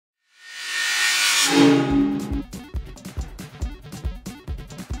I'm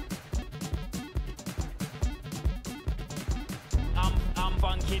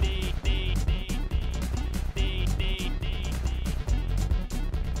funky D.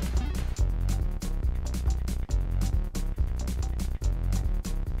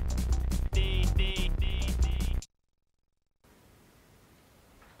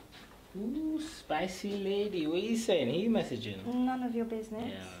 Ooh, spicy lady. What are you saying? Who you messaging? None of your business.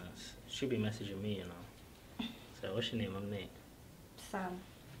 Yeah, should be messaging me, you know. So what's your name? I'm Nate. Sam.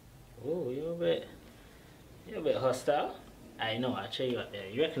 Oh, you're a bit hostile. I know, I'll check you out there.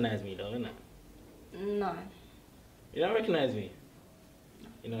 You recognize me though, innit? No. You don't recognize me?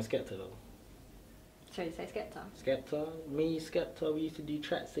 You know Skepta though? So you say Skepta? Skepta, me, Skepta, we used to do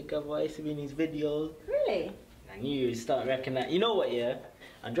tracks together. I used to be in these videos. Really? I knew you'd start recognizing. You know what, yeah?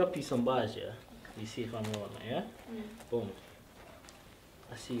 I'll drop you some bars, yeah? You see if I'm wrong, yeah? Boom.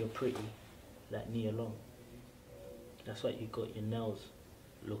 I see you're pretty, like Nia Long. That's why you got your nails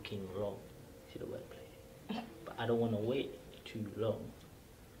looking wrong. See the wordplay? But I don't want to wait too long,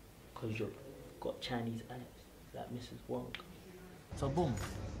 because you've got Chinese eyes, like Mrs. Wong. So boom.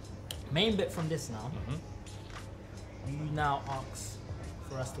 Main bit from this now. You now ask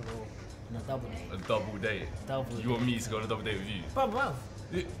for us to go on a double date. A double date? Double You want me to go on a double date with you? Bruv.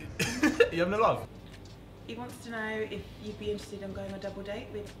 You having a laugh? He wants to know if you'd be interested in going on a double date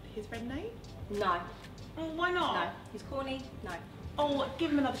with his friend Nate? No. Oh, why not? No. He's corny? No. Oh,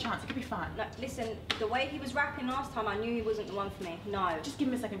 give him another chance. It could be fun. No, listen, the way he was rapping last time, I knew he wasn't the one for me. No. Just give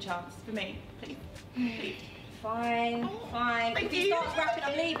him a second chance for me, please. Please. Fine, fine. If he starts rapping,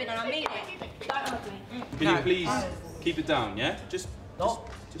 I'm leaving and I mean it. Don't hug me. Can you please keep it down, yeah? Just tone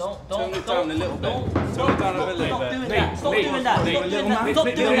it down a little bit. Stop doing that. Stop doing that. Stop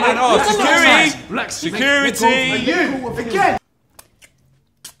doing that. Security! Relax, security! Again!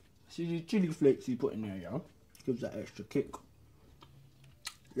 See these chili flakes he put in there, yo? Gives that extra kick.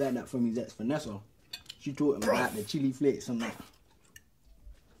 Learned that from his ex Vanessa. She taught him about the chili flakes and that.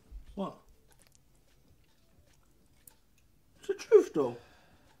 What? It's the truth though.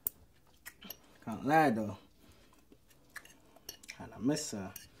 Can't lie though. Kinda miss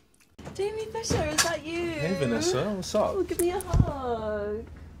her. Jamie Fisher, is that you? Hey Vanessa, what's up? Oh, give me a hug.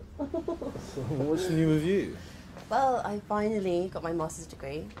 So what's new with you? Well, I finally got my master's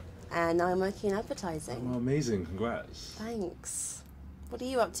degree and now I'm working in advertising. Oh, amazing, congrats. Thanks. What are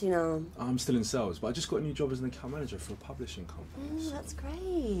you up to now? I'm still in sales, but I just got a new job as an account manager for a publishing company. Oh, that's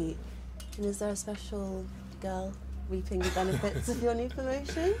great. And is there a special girl reaping the benefits of your new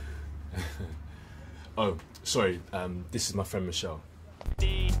promotion? Oh, sorry, this is my friend Michelle.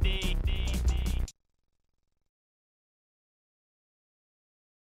 D.